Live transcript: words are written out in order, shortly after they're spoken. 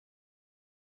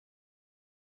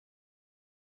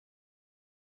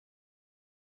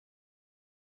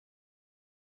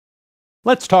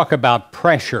Let's talk about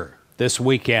pressure this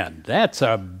weekend. That's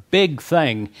a big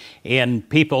thing in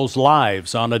people's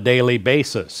lives on a daily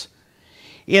basis.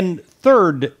 In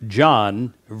 3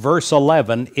 John, verse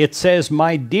 11, it says,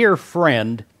 "My dear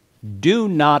friend, do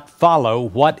not follow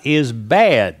what is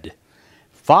bad.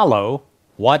 Follow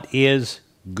what is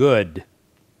good."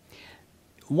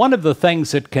 One of the things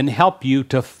that can help you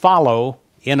to follow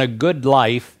in a good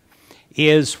life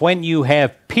is when you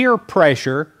have peer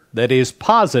pressure that is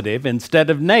positive instead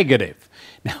of negative.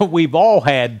 Now, we've all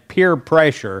had peer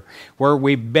pressure where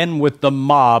we've been with the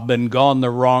mob and gone the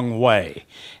wrong way.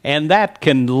 And that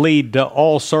can lead to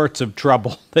all sorts of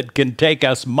trouble that can take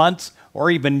us months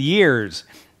or even years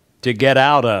to get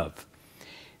out of.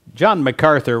 John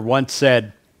MacArthur once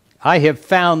said, "I have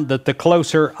found that the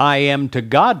closer I am to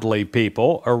godly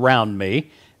people around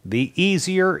me, the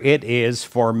easier it is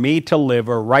for me to live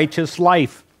a righteous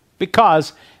life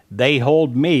because they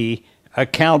hold me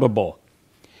accountable."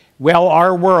 Well,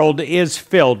 our world is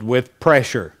filled with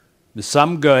pressure,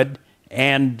 some good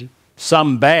and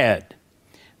some bad.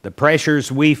 The pressures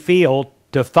we feel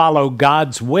to follow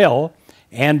God's will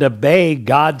and obey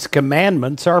God's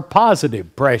commandments are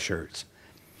positive pressures.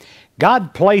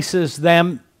 God places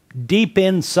them deep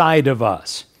inside of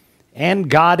us, and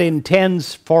God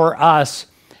intends for us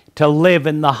to live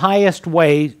in the highest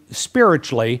way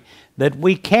spiritually that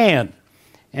we can,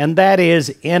 and that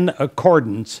is in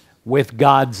accordance with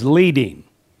God's leading.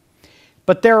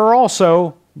 But there are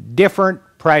also different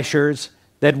pressures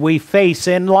that we face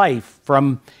in life,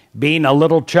 from being a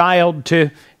little child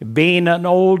to being an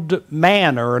old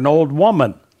man or an old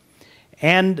woman.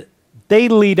 And they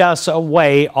lead us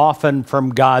away often from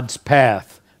God's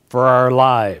path for our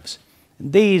lives.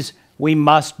 These we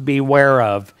must beware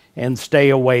of and stay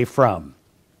away from.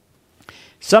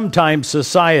 Sometimes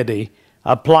society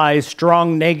applies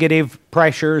strong negative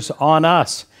pressures on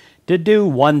us to do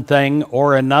one thing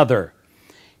or another.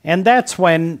 And that's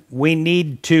when we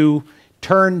need to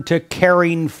turn to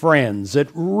caring friends that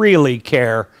really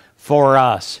care for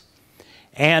us,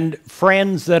 and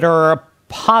friends that are a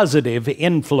positive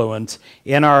influence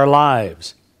in our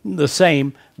lives. The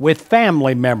same with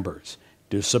family members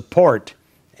to support,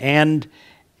 and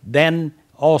then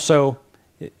also,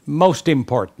 most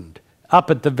important, up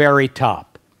at the very top,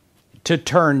 to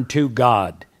turn to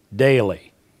God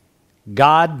daily.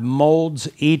 God molds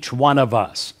each one of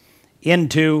us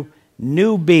into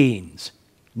new beings,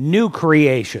 new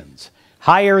creations,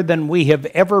 higher than we have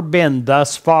ever been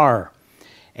thus far,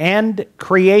 and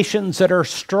creations that are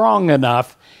strong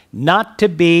enough not to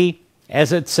be,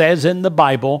 as it says in the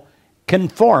Bible,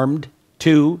 conformed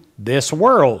to this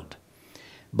world.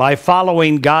 By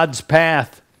following God's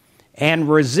path and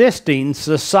resisting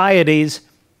society's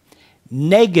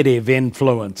negative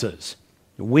influences,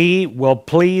 we will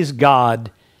please God,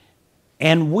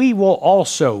 and we will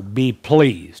also be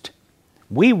pleased.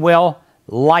 We will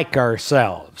like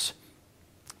ourselves.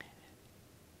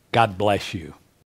 God bless you.